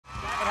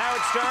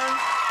Stern?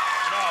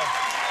 No.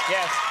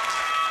 Yes.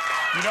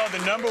 You know, the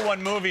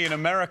 #1 movie in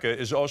America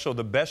is also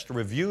the best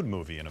reviewed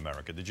movie in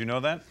America. Did you know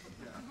that?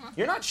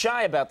 You're not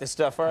shy about this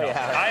stuff, are you,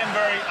 Howard?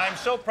 I'm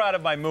so proud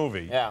of my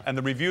movie and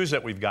the reviews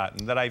that we've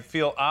gotten that I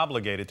feel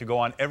obligated to go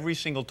on every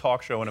single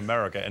talk show in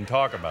America and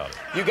talk about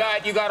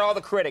it. You got all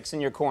the critics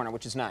in your corner,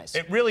 which is nice.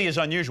 It really is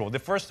unusual. The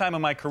first time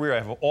in my career I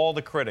have all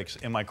the critics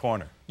in my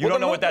corner. You don't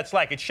know what that's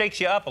like. It shakes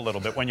you up a little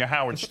bit when you're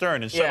Howard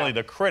Stern and suddenly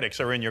the critics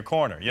are in your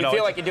corner. You know,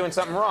 feel like you're doing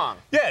something wrong.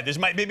 Yeah,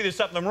 maybe there's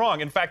something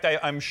wrong. In fact,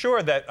 I'm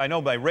sure that I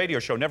know my radio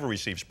show never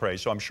receives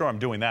praise, so I'm sure I'm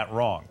doing that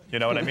wrong. You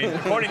know what I mean?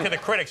 According to the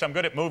critics, I'm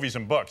good at movies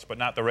and books, but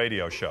not the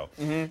radio show.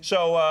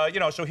 So, you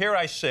know, so here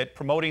I sit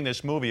promoting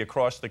this movie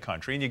across the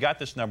country, and you got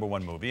this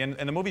 #1 movie, and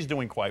the movie's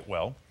doing quite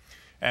well.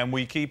 And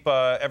we keep,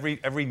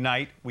 every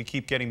night, we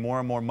keep getting more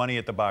and more money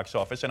at the box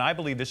office, and I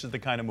believe this is the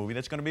kind of movie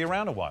that's going to be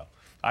around a while.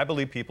 I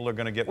believe people are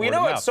going to get word of mouth.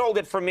 You know what sold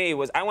it for me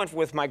was I went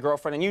with my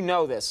girlfriend, and you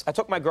know this. I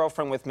took my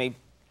girlfriend with me,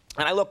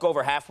 and I look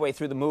over halfway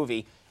through the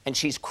movie, and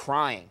she's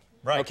crying.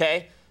 Right.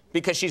 Okay?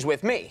 Because she's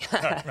with me.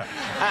 Right.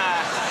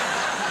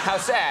 How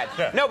sad.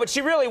 Yeah. No, but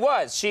she really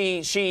was.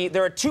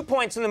 There are 2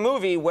 points in the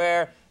movie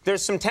where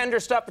there's some tender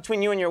stuff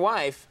between you and your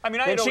wife, I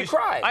mean, she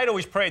cried. I'd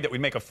always prayed that we'd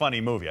make a funny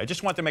movie. I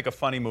just want to make a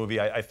funny movie.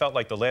 I felt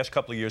like the last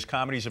couple of years,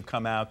 comedies have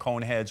come out,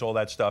 Coneheads, all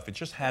that stuff. It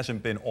just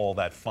hasn't been all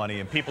that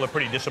funny, and people are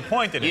pretty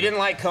disappointed in it. You didn't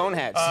like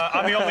Coneheads.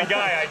 I'm the only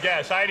guy, I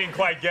guess. I didn't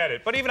quite get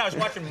it. But even I was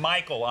watching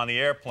Michael on the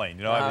airplane.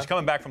 You know, I was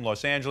coming back from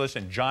Los Angeles,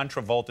 and John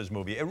Travolta's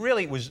movie. It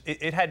really was,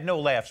 it had no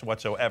laughs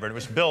whatsoever. It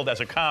was billed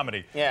as a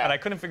comedy. Yeah. And I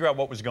couldn't figure out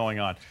what was going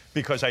on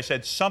because I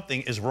said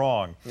something is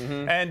wrong.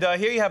 And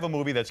here you have a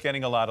movie that's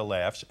getting a lot of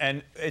laughs,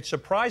 and it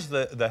surprised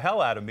the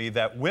hell out of me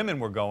that women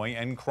were going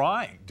and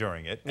crying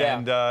during it,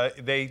 and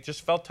they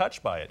just felt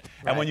touched by it.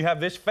 Right. And when you have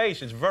this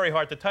face, it's very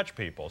hard to touch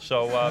people.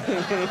 So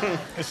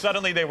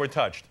suddenly they were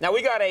touched. Now,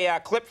 we got a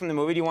clip from the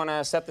movie. Do you want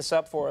to set this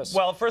up for us?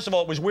 Well, first of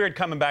all, it was weird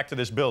coming back to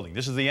this building.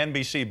 This is the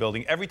NBC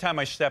building. Every time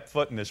I step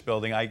foot in this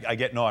building, I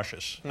get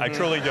nauseous. I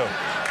truly do.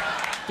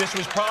 This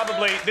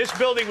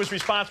building was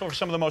responsible for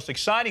some of the most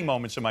exciting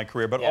moments in my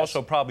career, but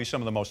also probably some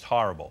of the most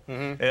horrible.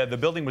 The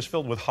building was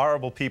filled with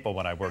horrible people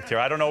when I worked here.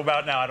 I don't know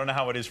about now. I don't know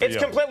how it is for you.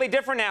 It's completely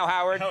different now,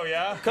 Howard. Oh,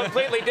 yeah?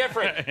 Completely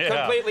different.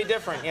 Completely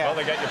different, yeah. Well,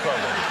 they got your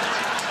program.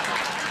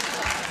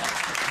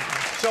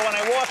 So when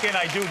I walk in,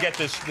 I do get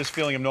this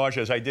feeling of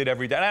nausea, as I did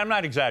every day. And I'm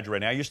not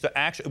exaggerating. I used to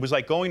actually, it was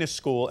like going to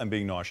school and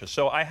being nauseous.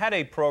 So I had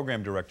a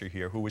program director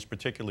here who was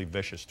particularly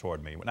vicious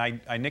toward me. When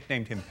I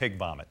nicknamed him Pig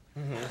Vomit.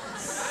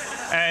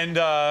 And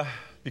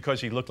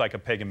because he looked like a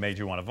pig and made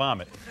you want to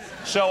vomit.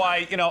 So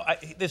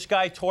this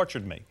guy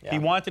tortured me. He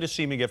wanted to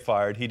see me get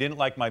fired. He didn't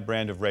like my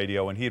brand of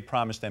radio, and he had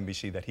promised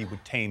NBC that he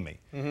would tame me.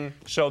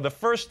 So the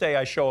first day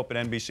I show up at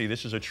NBC,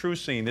 this is a true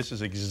scene. This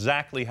is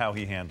exactly how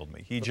he handled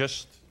me. He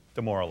just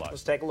demoralized.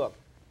 Let's take a look.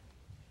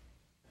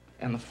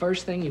 And the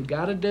first thing you've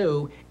got to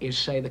do is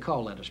say the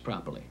call letters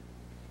properly.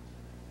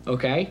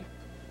 Okay?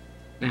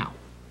 Now,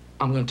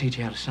 I'm going to teach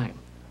you how to say them.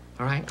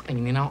 All right?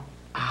 And you know,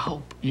 I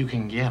hope you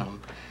can get them.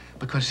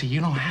 Because, see,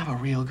 you don't have a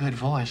real good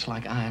voice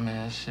like I'm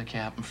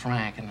Captain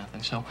Frank and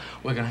nothing, so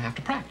we're going to have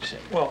to practice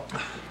it. Well,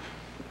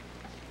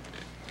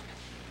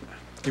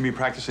 you mean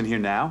practicing here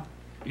now?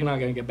 You're not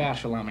going to get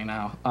bashful on me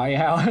now, are you,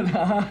 Howard?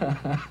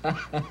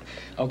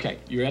 Okay,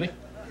 you ready?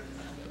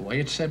 The way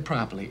it's said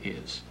properly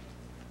is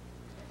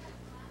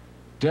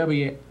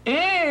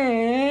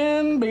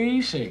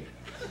WNBC.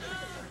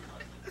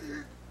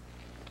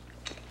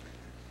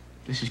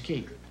 This is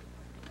key.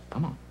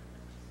 Come on.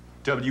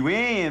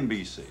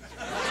 WNBC.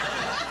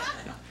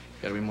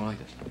 Gotta be more like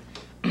this.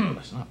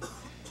 Listen up.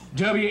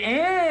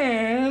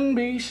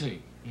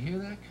 WNBC. You hear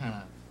that? Kind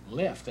of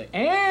lift. The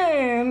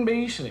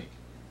NBC.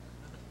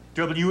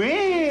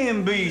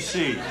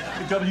 WNBC.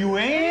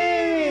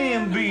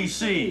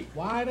 WNBC.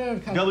 Wider.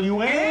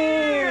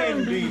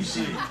 WNBC. Is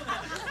he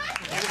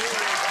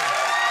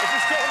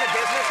still in the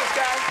business, this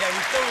guy? Yeah,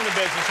 he's still in the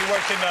business. He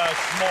works in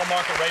small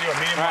market radio,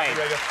 medium market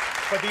radio.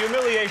 But the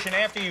humiliation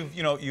after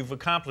you've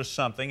accomplished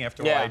something,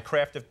 after I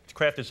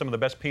crafted some of the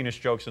best penis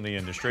jokes in the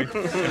industry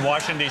in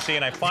Washington, D.C.,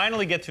 and I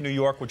finally get to New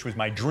York, which was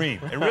my dream.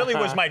 It really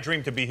was my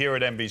dream to be here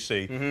at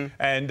NBC.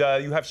 And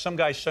you have some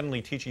guy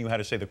suddenly teaching you how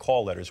to say the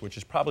call letters, which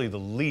is probably the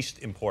least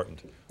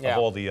important of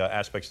all the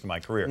aspects of my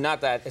career.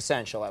 Not that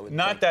essential, I would think.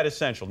 Not that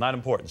essential, not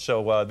important.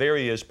 So there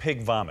he is,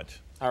 Pig Vomit.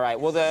 All right.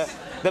 Well,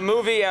 the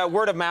movie,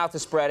 word of mouth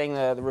is spreading.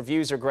 The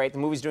reviews are great. The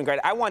movie's doing great.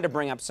 I wanted to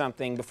bring up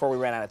something before we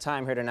ran out of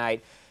time here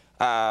tonight.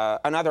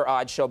 Another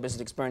odd show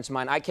business experience of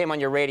mine. I came on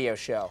your radio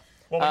show.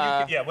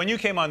 Well, when you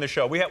came on the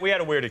show, we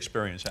had a weird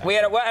experience. Actually.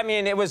 I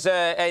mean, it was,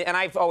 and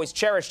I've always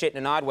cherished it in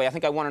an odd way. I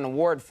think I won an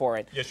award for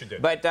it. Yes, you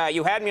did. But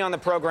you had me on the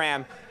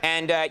program,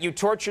 and you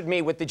tortured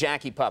me with the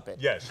Jackie puppet.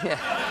 Yes.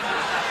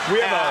 We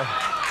have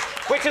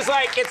which is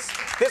like,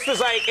 This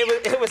was like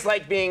it was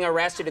like being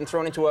arrested and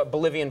thrown into a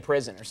Bolivian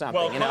prison or something.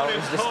 Well, you know,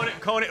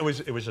 Conan, it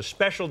was a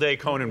special day.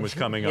 Conan was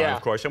coming on,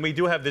 of course, and we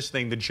do have this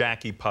thing, the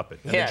Jackie puppet.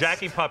 And the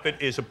Jackie puppet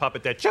is a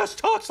puppet that just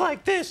talks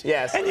like this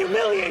and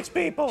humiliates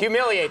people.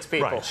 Humiliates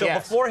people. Right. So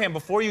beforehand,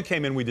 before you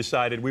came in, we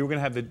decided we were going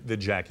to have the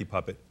Jackie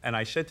puppet, and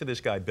I said to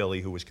this guy Billy,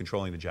 who was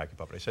controlling the Jackie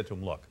puppet, I said to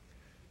him, "Look,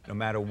 no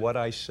matter what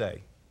I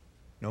say,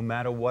 no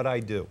matter what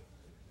I do,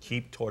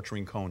 keep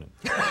torturing Conan."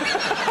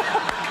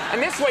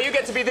 And this way you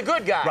get to be the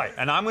good guy. Right,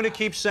 and I'm going to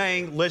keep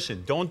saying,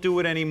 listen, don't do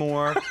it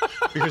anymore,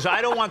 because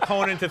I don't want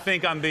Conan to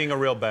think I'm being a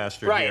real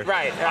bastard here.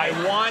 Right. I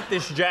want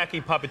this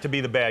Jackie puppet to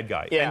be the bad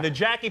guy. Yeah. And the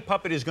Jackie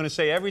puppet is going to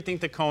say everything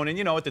to Conan.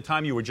 You know, at the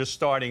time you were just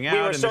starting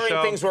out in the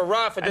show. Things were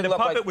rough. And the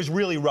puppet was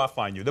really rough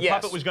on you. The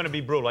puppet was going to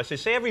be brutal. I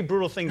say every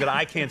brutal thing that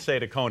I can't say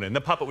to Conan. And the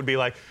puppet would be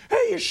like,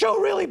 hey, your show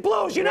really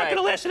blows. You're not going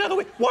to last another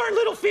week. Warren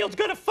Littlefield's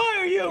going to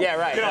fire you. Yeah,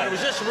 right. You know, it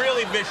was just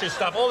really vicious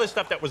stuff. All this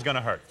stuff that was going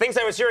to hurt. Things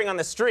I was hearing on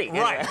the street.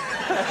 Right.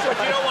 But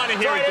you don't want to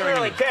hear I didn't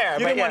really care.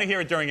 You didn't want to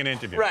hear it during an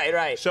interview.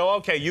 Right. So,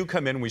 okay, you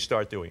come in, we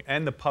start doing it.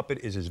 And the puppet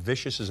is as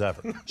vicious as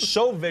ever.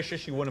 So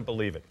vicious you wouldn't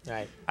believe it.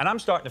 Right. And I'm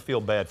starting to feel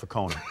bad for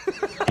Conan.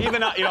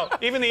 Even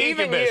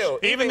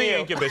the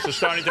incubus is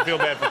starting to feel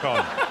bad for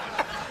Conan.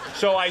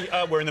 So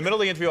we're in the middle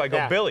of the interview. I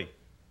go, Billy,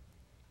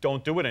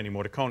 don't do it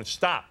anymore to Conan.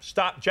 Stop.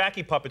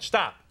 Jackie puppet,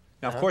 stop.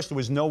 Now, of course, there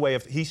was no way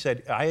he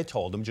said, I had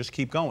told him, just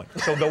keep going.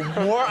 So the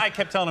more I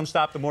kept telling him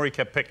stop, the more he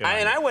kept picking on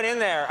me. And I went in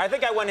there, I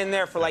think I went in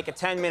there for like a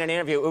 10-minute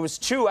interview. It was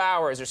 2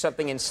 hours or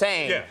something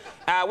insane.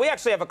 Yeah. We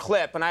actually have a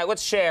clip, and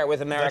let's share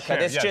with America.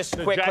 This just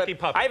quick Jackie clip.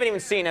 puppet. I haven't even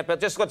seen it, but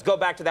just let's go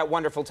back to that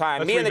wonderful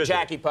time. Me and the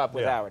Jackie pup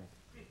with Howard.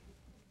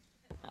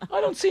 I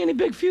don't see any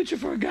big future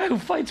for a guy who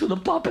fights with a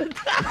puppet.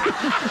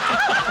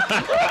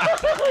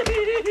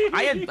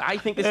 I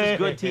think this is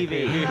good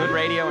TV, good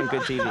radio and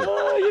good TV.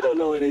 Oh, you don't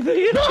know anything.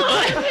 You know. But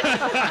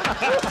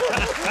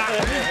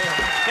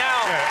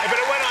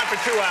it went on for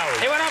 2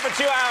 hours. It went on for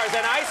 2 hours,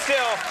 and I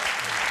still...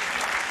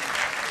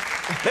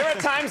 There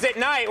are times at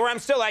night where I'm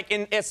still like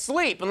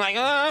asleep. I'm like,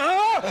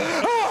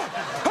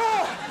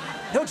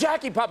 no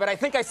Jackie puppet. I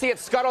think I see it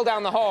scuttle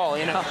down the hall,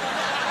 you know.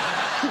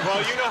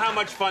 Well, you know how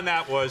much fun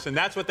that was, and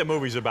that's what the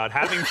movie's about,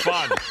 having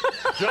fun.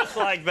 Just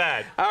like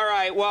that. All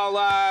right, well,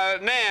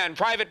 man,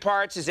 Private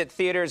Parts is at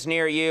theaters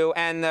near you,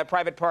 and the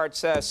Private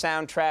Parts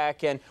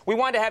soundtrack, and we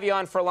wanted to have you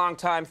on for a long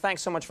time.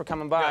 Thanks so much for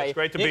coming by. Yeah, it's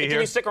great to be here.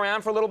 Can you stick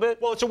around for a little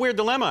bit? Well, it's a weird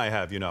dilemma I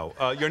have, you know.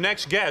 Your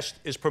next guest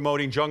is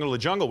promoting Jungle to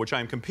Jungle, which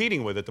I'm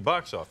competing with at the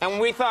box office. And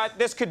we thought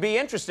this could be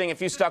interesting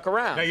if you stuck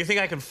around. Now, you think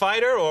I can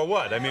fight her, or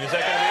what? I mean, is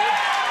that going to be it?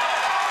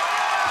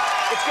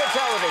 It's good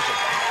television.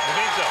 You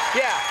think so?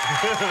 Yeah.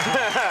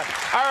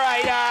 All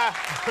right,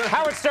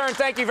 Howard Stern,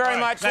 thank you very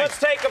much.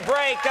 Thanks. Let's take a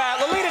break.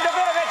 Lolita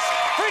Davidovich,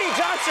 Freddie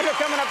Johnson are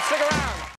coming up. Stick around.